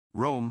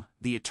Rome,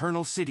 the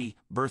eternal city,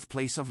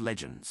 birthplace of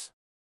legends.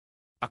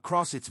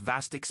 Across its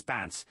vast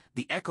expanse,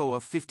 the echo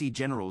of 50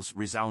 generals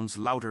resounds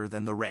louder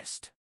than the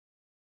rest.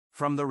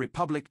 From the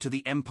Republic to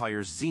the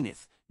Empire's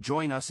zenith,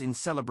 join us in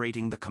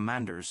celebrating the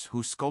commanders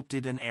who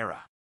sculpted an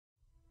era.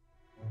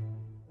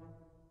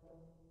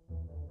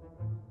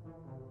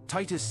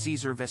 Titus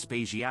Caesar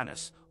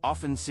Vespasianus,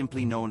 often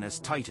simply known as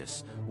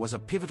Titus, was a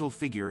pivotal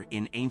figure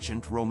in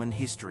ancient Roman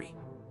history.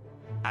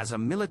 As a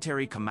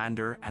military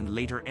commander and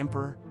later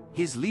emperor,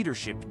 his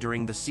leadership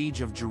during the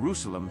siege of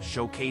Jerusalem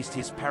showcased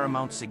his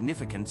paramount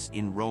significance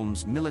in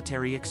Rome's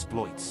military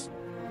exploits.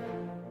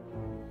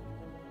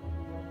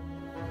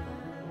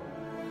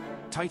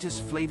 Titus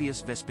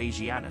Flavius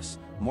Vespasianus,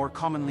 more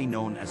commonly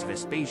known as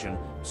Vespasian,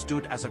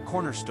 stood as a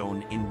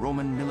cornerstone in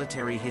Roman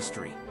military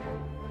history.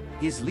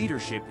 His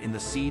leadership in the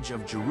siege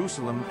of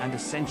Jerusalem and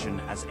ascension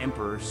as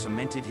emperor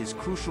cemented his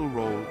crucial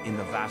role in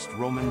the vast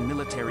Roman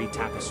military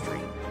tapestry.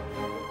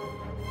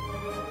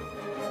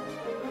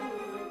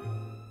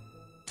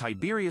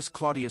 Tiberius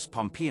Claudius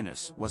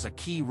Pompeianus was a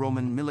key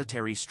Roman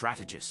military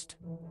strategist.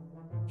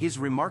 His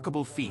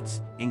remarkable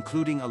feats,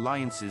 including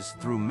alliances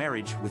through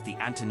marriage with the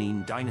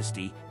Antonine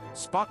dynasty,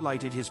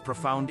 spotlighted his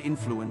profound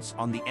influence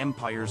on the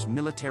empire's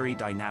military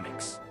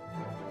dynamics.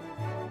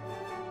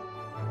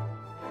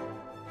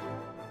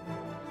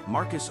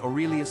 Marcus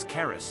Aurelius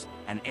Carus,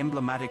 an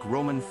emblematic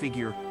Roman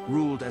figure,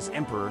 ruled as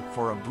emperor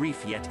for a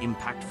brief yet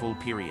impactful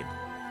period.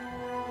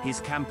 His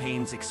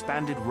campaigns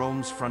expanded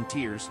Rome's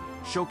frontiers,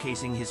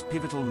 showcasing his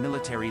pivotal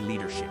military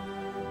leadership.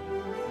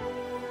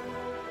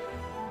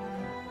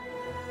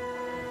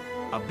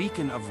 A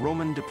beacon of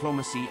Roman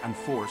diplomacy and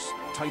force,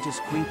 Titus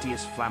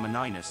Quinctius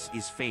Flamininus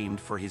is famed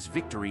for his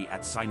victory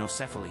at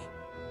Cynocephaly.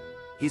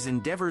 His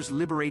endeavors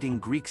liberating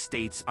Greek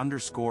states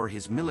underscore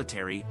his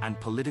military and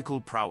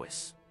political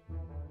prowess.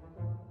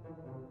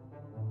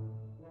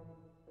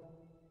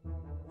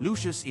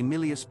 Lucius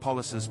Aemilius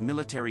Paulus's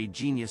military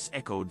genius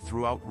echoed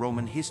throughout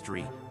Roman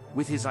history,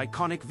 with his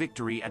iconic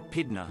victory at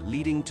Pydna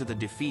leading to the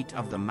defeat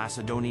of the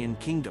Macedonian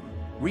kingdom,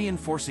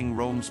 reinforcing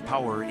Rome's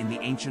power in the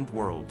ancient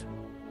world.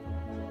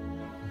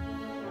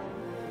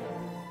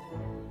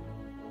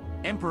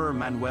 Emperor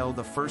Manuel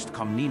I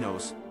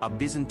Komnenos, a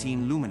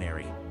Byzantine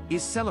luminary,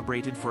 is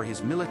celebrated for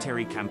his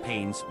military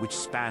campaigns which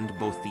spanned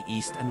both the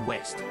east and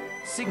west,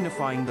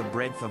 signifying the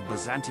breadth of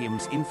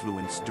Byzantium's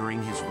influence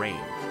during his reign.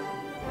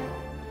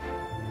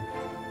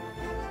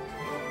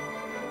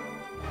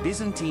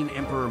 Byzantine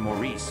Emperor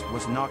Maurice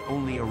was not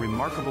only a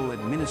remarkable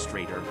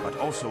administrator but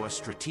also a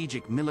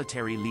strategic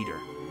military leader.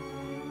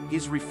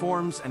 His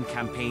reforms and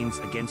campaigns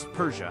against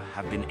Persia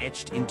have been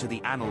etched into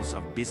the annals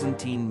of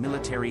Byzantine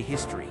military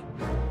history.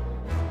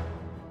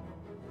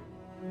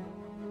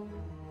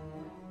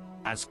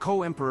 As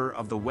co-emperor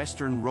of the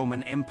Western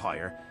Roman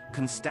Empire,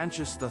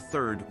 Constantius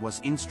III was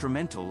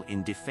instrumental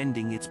in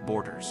defending its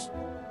borders.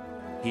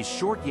 His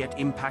short yet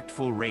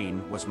impactful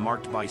reign was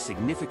marked by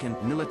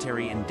significant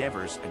military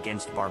endeavors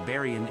against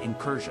barbarian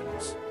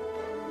incursions.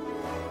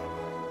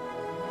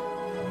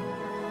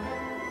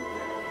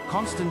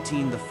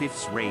 Constantine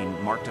V's reign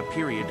marked a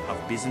period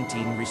of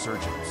Byzantine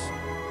resurgence.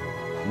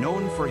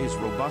 Known for his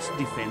robust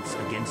defense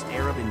against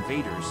Arab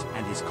invaders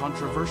and his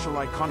controversial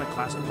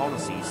iconoclast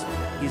policies,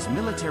 his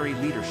military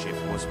leadership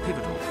was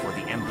pivotal for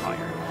the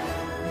empire.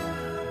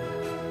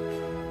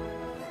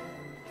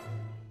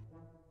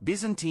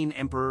 Byzantine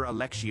Emperor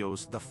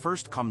Alexios I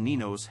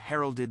Komnenos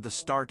heralded the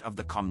start of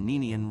the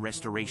Komnenian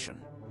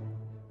Restoration.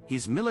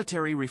 His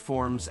military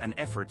reforms and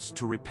efforts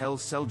to repel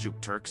Seljuk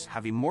Turks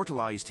have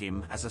immortalized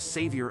him as a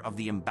savior of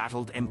the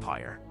embattled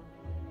empire.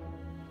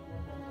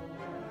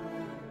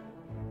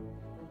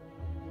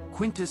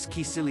 Quintus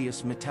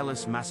Caecilius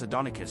Metellus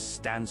Macedonicus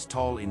stands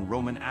tall in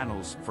Roman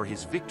annals for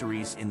his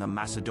victories in the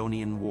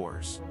Macedonian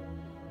Wars.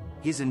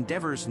 His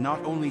endeavors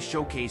not only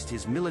showcased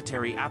his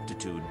military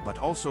aptitude but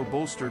also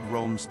bolstered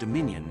Rome's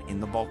dominion in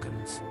the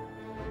Balkans.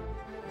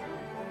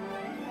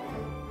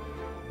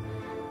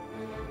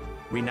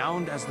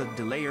 Renowned as the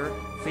delayer,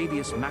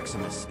 Fabius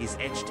Maximus is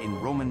etched in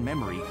Roman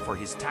memory for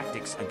his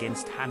tactics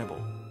against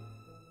Hannibal.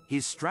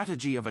 His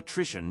strategy of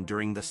attrition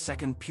during the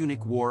Second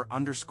Punic War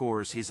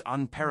underscores his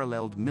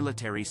unparalleled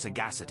military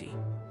sagacity.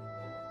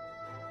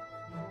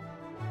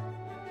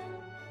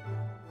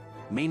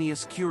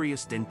 Manius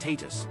Curius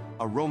Dentatus,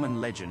 a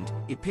Roman legend,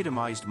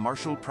 epitomized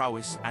martial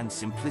prowess and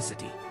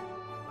simplicity.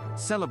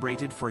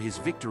 Celebrated for his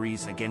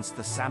victories against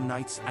the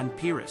Samnites and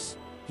Pyrrhus,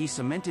 he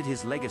cemented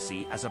his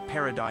legacy as a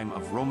paradigm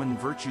of Roman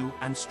virtue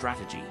and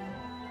strategy.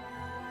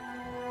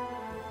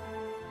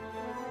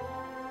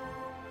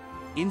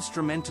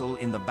 Instrumental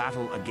in the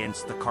battle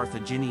against the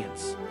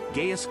Carthaginians,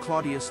 Gaius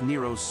Claudius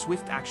Nero's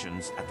swift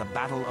actions at the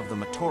Battle of the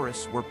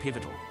Metaurus were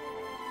pivotal.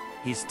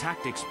 His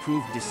tactics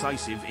proved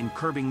decisive in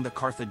curbing the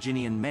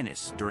Carthaginian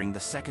menace during the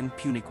Second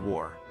Punic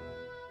War.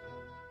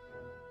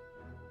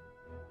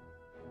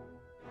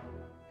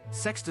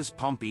 Sextus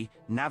Pompey,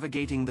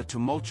 navigating the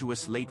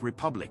tumultuous late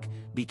Republic,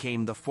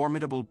 became the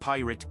formidable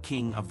pirate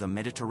king of the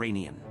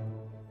Mediterranean.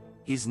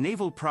 His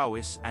naval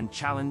prowess and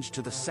challenge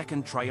to the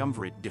Second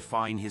Triumvirate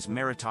define his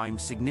maritime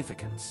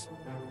significance.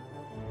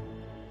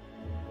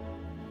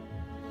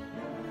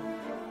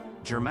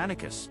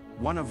 Germanicus,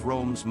 one of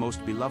Rome's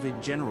most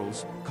beloved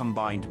generals,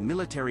 combined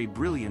military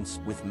brilliance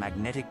with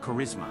magnetic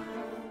charisma.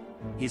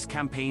 His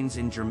campaigns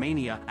in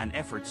Germania and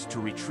efforts to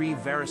retrieve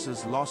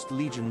Varus's lost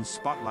legions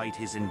spotlight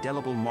his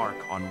indelible mark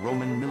on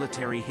Roman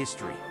military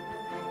history.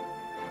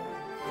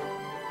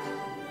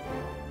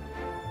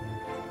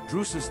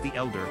 Drusus the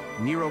Elder,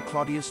 Nero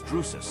Claudius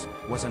Drusus,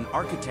 was an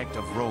architect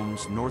of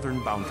Rome's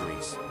northern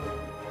boundaries.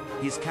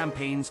 His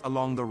campaigns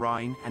along the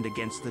Rhine and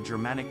against the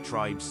Germanic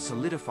tribes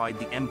solidified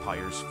the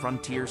empire's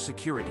frontier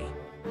security.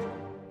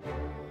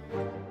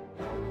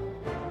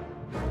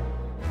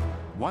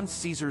 Once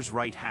Caesar's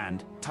right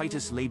hand,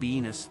 Titus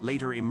Labienus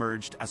later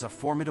emerged as a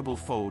formidable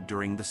foe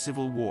during the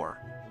Civil War.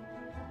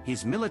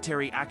 His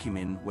military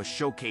acumen was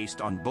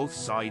showcased on both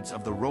sides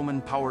of the Roman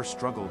power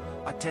struggle,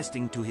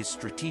 attesting to his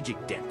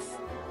strategic depth.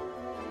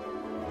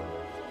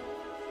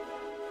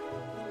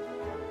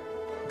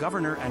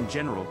 Governor and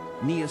general,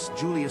 Gnaeus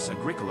Julius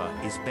Agricola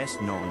is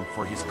best known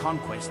for his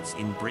conquests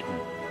in Britain.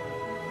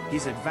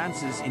 His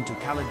advances into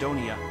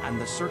Caledonia and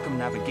the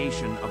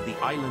circumnavigation of the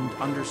island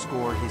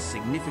underscore his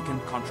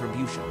significant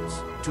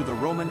contributions to the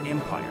Roman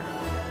Empire.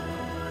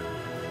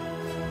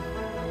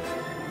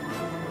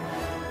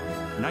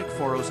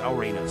 Nikephoros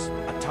Auranas,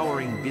 a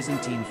towering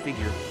Byzantine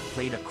figure,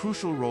 played a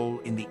crucial role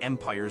in the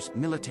empire's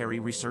military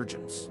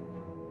resurgence.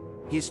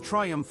 His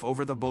triumph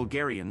over the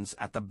Bulgarians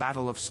at the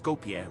Battle of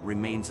Skopje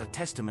remains a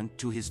testament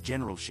to his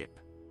generalship.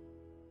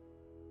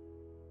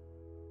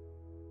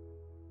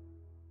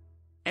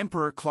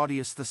 Emperor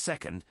Claudius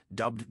II,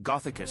 dubbed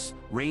Gothicus,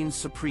 reigns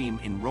supreme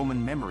in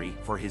Roman memory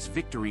for his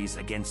victories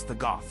against the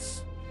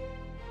Goths.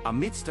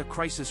 Amidst a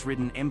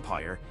crisis-ridden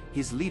empire,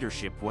 his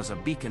leadership was a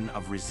beacon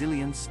of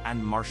resilience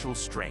and martial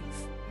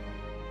strength.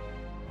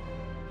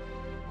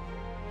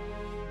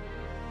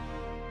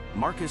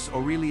 Marcus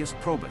Aurelius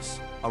Probus,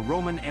 a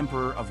Roman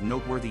emperor of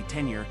noteworthy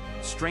tenure,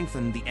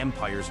 strengthened the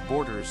empire's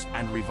borders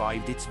and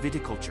revived its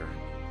viticulture.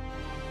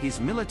 His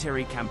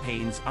military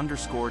campaigns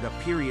underscored a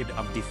period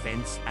of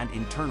defense and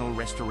internal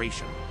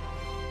restoration.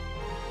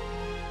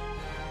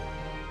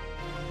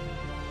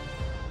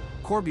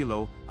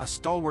 Corbulo, a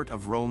stalwart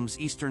of Rome's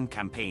eastern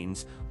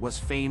campaigns, was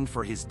famed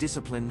for his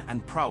discipline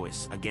and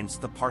prowess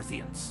against the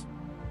Parthians.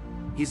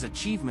 His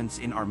achievements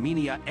in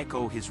Armenia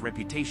echo his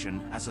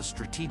reputation as a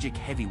strategic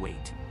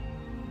heavyweight.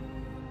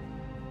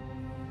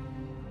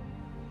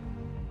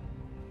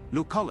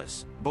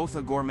 Lucullus, both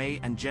a gourmet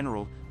and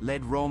general,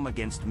 led Rome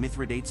against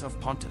Mithridates of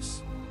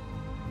Pontus.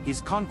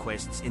 His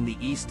conquests in the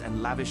East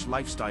and lavish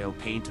lifestyle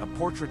paint a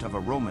portrait of a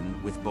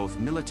Roman with both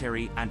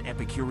military and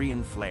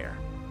Epicurean flair.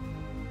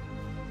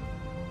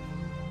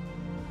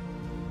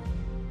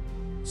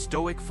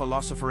 Stoic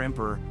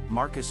philosopher-emperor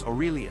Marcus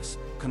Aurelius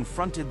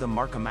confronted the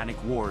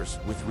Marcomannic Wars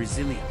with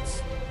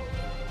resilience.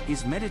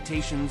 His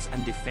meditations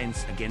and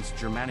defense against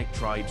Germanic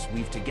tribes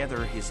weave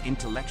together his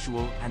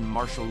intellectual and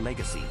martial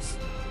legacies.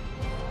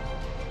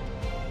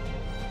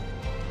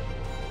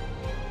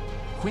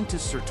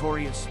 Quintus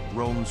Sertorius,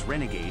 Rome's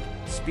renegade,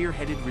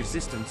 spearheaded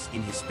resistance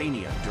in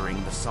Hispania during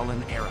the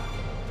Sullan era.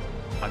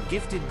 A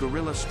gifted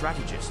guerrilla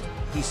strategist,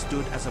 he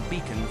stood as a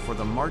beacon for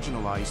the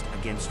marginalized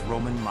against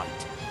Roman might.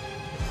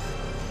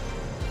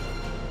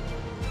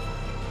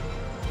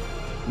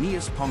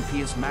 Gnaeus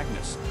Pompeius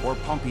Magnus, or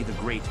Pompey the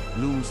Great,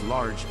 looms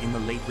large in the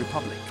late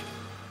Republic.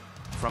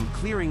 From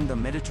clearing the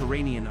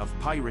Mediterranean of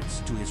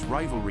pirates to his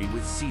rivalry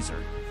with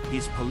Caesar,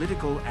 his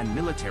political and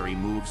military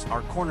moves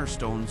are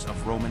cornerstones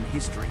of Roman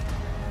history.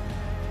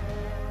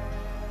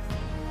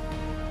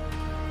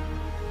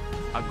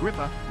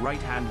 Agrippa,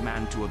 right-hand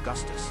man to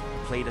Augustus,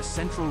 played a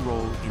central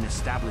role in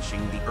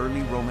establishing the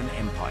early Roman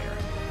Empire.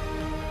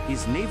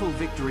 His naval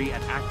victory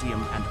at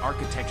Actium and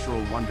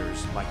architectural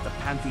wonders like the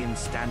Pantheon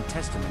stand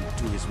testament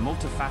to his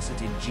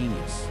multifaceted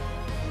genius.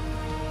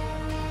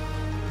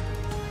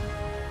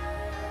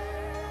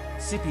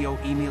 Scipio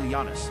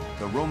Aemilianus,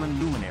 the Roman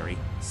luminary,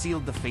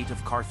 sealed the fate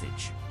of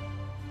Carthage.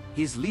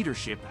 His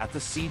leadership at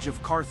the Siege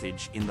of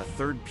Carthage in the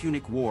Third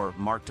Punic War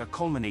marked a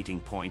culminating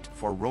point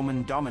for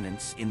Roman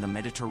dominance in the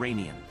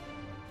Mediterranean.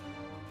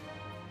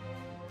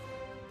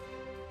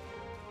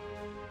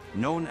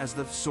 Known as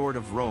the Sword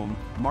of Rome,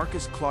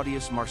 Marcus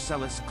Claudius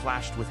Marcellus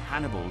clashed with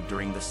Hannibal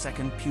during the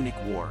Second Punic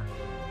War.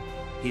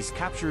 His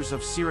captures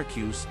of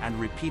Syracuse and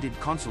repeated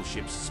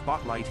consulships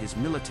spotlight his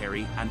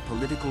military and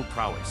political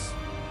prowess.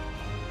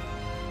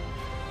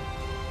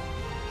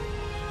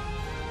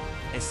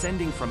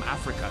 Ascending from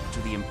Africa to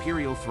the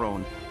imperial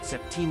throne,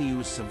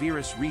 Septimius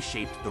Severus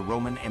reshaped the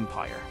Roman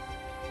Empire.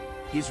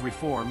 His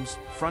reforms,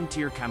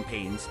 frontier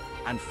campaigns,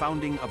 and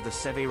founding of the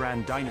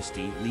Severan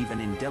dynasty leave an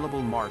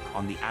indelible mark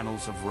on the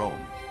annals of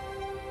Rome.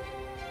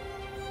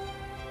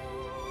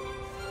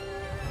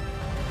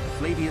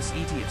 Flavius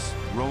Aetius,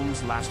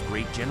 Rome's last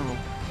great general,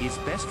 is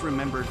best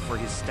remembered for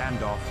his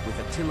standoff with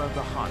Attila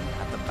the Hun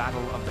at the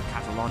Battle of the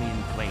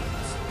Catalaunian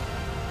Plains.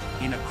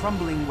 In a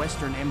crumbling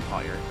Western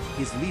Empire,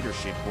 his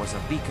leadership was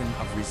a beacon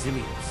of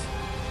resilience.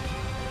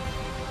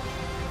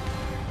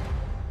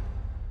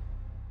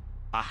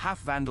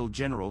 half-Vandal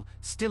general,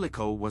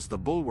 Stilicho was the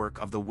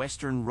bulwark of the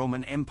Western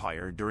Roman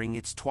Empire during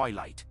its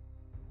twilight.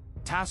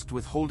 Tasked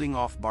with holding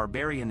off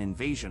barbarian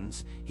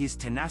invasions, his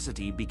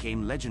tenacity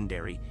became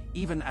legendary,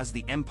 even as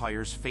the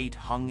empire's fate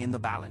hung in the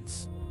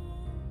balance.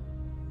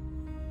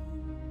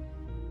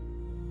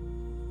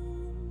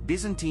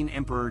 Byzantine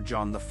Emperor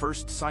John I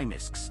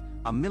Tzimiskes,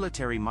 a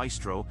military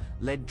maestro,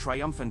 led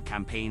triumphant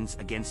campaigns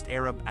against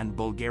Arab and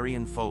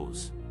Bulgarian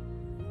foes.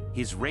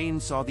 His reign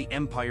saw the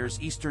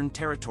empire's eastern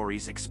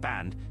territories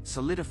expand,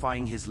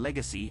 solidifying his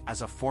legacy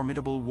as a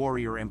formidable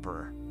warrior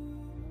emperor.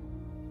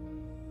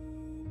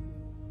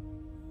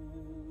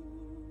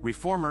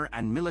 Reformer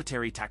and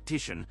military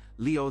tactician,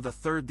 Leo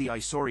III the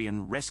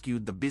Isaurian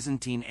rescued the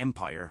Byzantine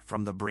Empire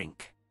from the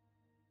brink.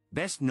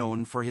 Best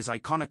known for his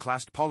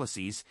iconoclast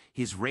policies,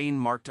 his reign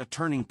marked a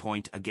turning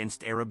point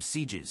against Arab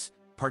sieges,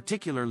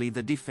 particularly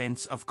the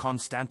defense of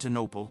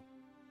Constantinople.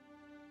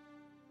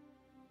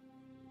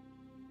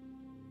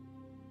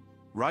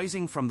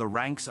 Rising from the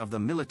ranks of the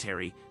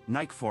military,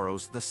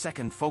 Nikephoros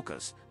II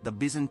Phocas, the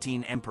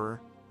Byzantine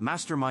emperor,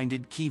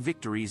 masterminded key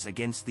victories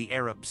against the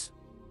Arabs.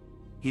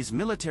 His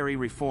military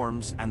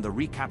reforms and the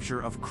recapture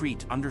of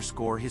Crete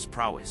underscore his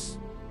prowess.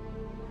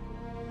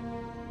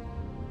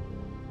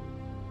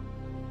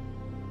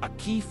 A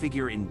key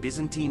figure in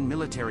Byzantine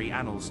military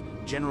annals,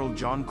 General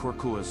John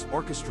Kourkouas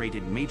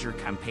orchestrated major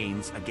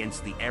campaigns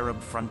against the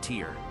Arab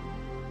frontier.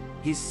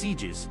 His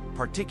sieges,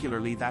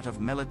 particularly that of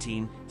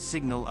Melitene,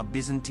 signal a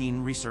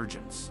Byzantine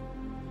resurgence.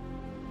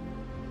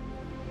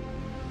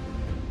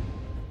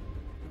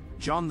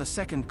 John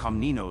II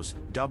Komnenos,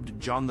 dubbed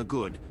John the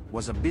Good,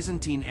 was a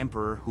Byzantine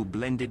emperor who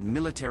blended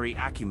military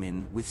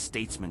acumen with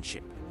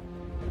statesmanship.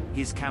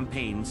 His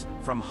campaigns,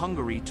 from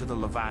Hungary to the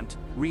Levant,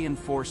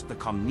 reinforced the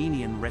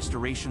Komnenian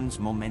restoration's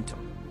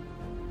momentum.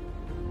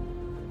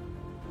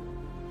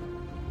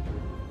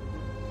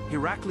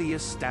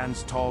 Heraclius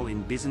stands tall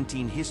in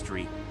Byzantine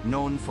history,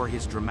 known for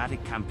his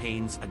dramatic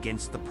campaigns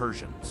against the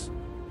Persians.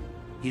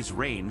 His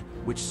reign,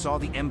 which saw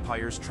the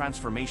empire's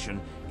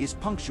transformation, is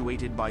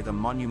punctuated by the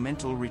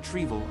monumental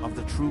retrieval of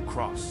the True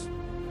Cross.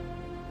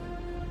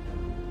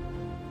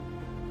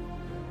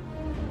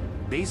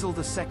 Basil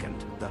II,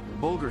 the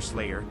Bulgar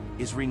Slayer,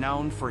 is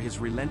renowned for his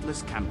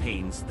relentless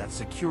campaigns that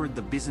secured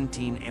the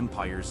Byzantine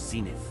Empire's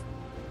zenith.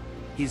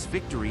 His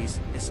victories,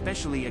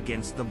 especially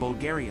against the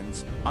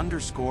Bulgarians,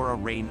 underscore a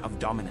reign of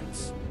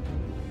dominance.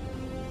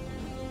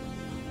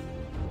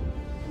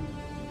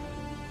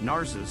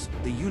 Narses,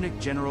 the eunuch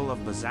general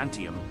of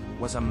Byzantium,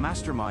 was a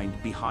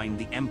mastermind behind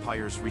the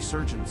empire's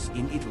resurgence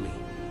in Italy.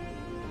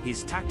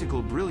 His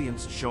tactical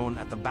brilliance shone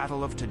at the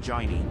Battle of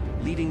Tegeini,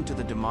 leading to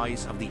the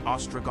demise of the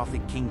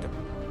Ostrogothic kingdom.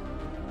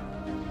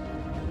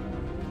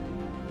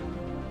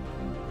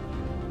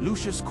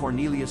 Lucius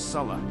Cornelius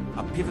Sulla,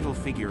 a pivotal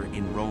figure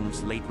in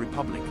Rome's late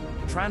Republic,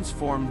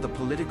 transformed the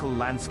political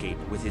landscape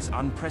with his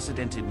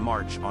unprecedented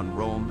march on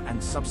Rome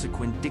and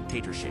subsequent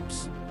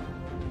dictatorships.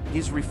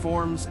 His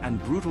reforms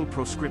and brutal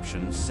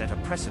proscriptions set a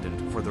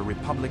precedent for the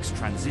Republic's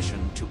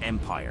transition to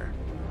empire.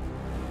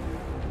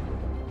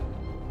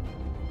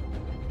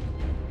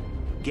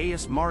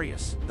 Gaius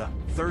Marius, the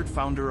third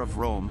founder of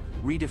Rome,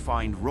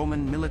 redefined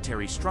Roman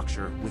military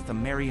structure with the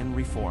Marian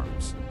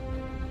reforms.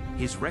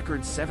 His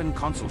record 7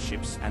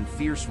 consulships and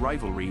fierce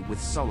rivalry with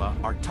Sulla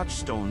are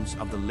touchstones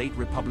of the late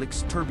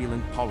Republic's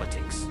turbulent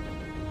politics.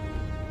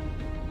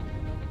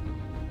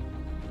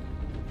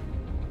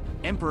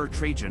 Emperor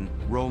Trajan,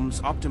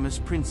 Rome's Optimus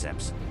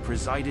Princeps,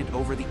 presided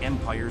over the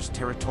empire's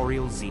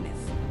territorial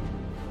zenith.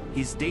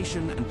 His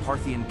Dacian and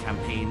Parthian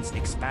campaigns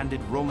expanded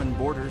Roman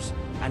borders,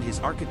 and his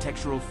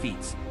architectural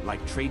feats,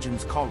 like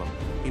Trajan's Column,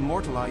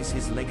 immortalize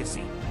his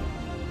legacy.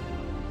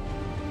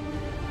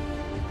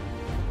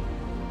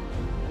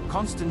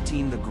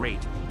 Constantine the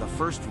Great, the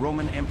first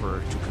Roman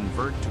emperor to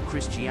convert to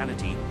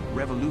Christianity,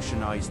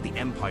 revolutionized the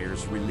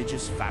empire's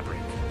religious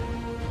fabric.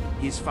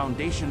 His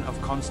foundation of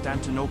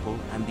Constantinople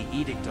and the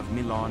Edict of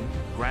Milan,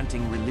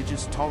 granting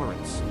religious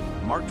tolerance,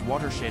 marked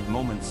watershed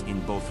moments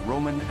in both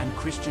Roman and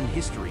Christian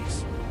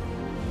histories.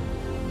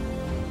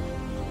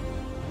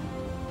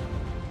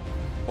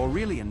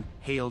 Aurelian,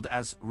 hailed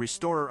as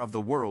restorer of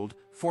the world,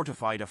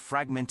 fortified a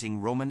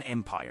fragmenting Roman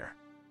Empire.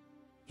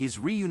 His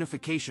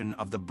reunification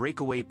of the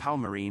breakaway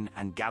Palmyrene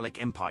and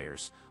Gallic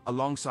empires,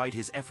 alongside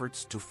his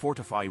efforts to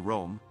fortify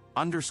Rome,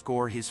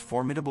 underscore his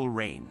formidable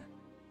reign.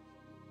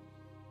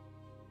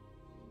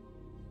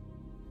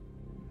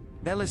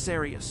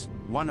 Belisarius,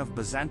 one of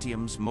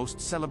Byzantium's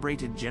most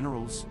celebrated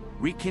generals,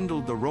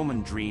 rekindled the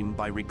Roman dream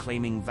by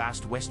reclaiming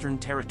vast western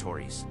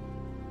territories.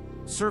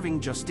 Serving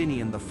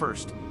Justinian I,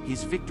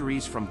 his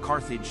victories from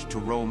Carthage to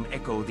Rome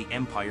echo the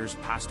empire's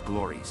past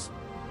glories.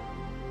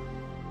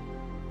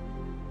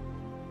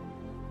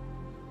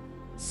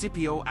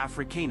 Scipio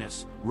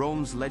Africanus,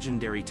 Rome's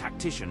legendary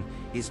tactician,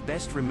 is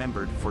best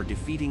remembered for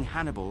defeating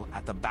Hannibal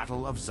at the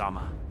Battle of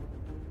Zama.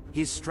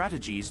 His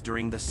strategies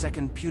during the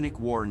Second Punic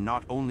War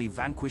not only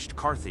vanquished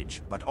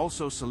Carthage but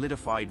also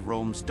solidified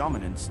Rome's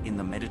dominance in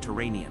the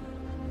Mediterranean.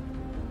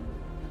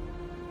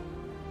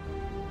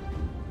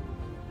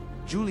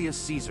 Julius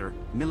Caesar,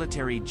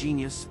 military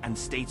genius and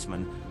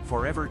statesman,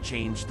 forever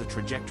changed the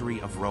trajectory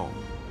of Rome.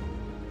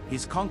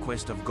 His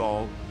conquest of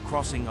Gaul,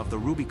 crossing of the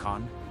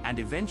Rubicon, and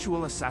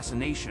eventual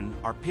assassination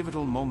are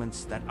pivotal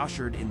moments that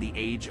ushered in the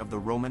age of the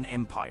Roman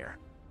Empire.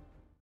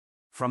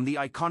 From the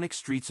iconic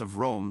streets of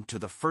Rome to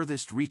the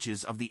furthest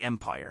reaches of the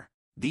empire,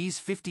 these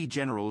 50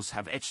 generals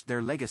have etched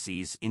their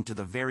legacies into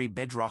the very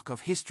bedrock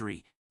of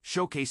history,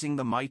 showcasing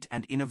the might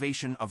and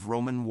innovation of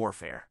Roman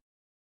warfare.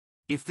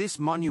 If this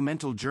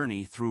monumental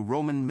journey through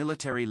Roman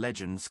military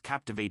legends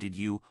captivated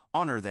you,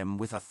 honor them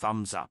with a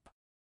thumbs up.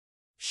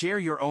 Share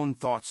your own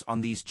thoughts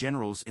on these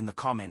generals in the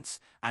comments,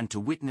 and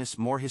to witness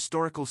more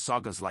historical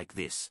sagas like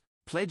this,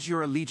 pledge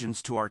your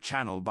allegiance to our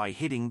channel by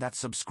hitting that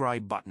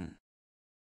subscribe button.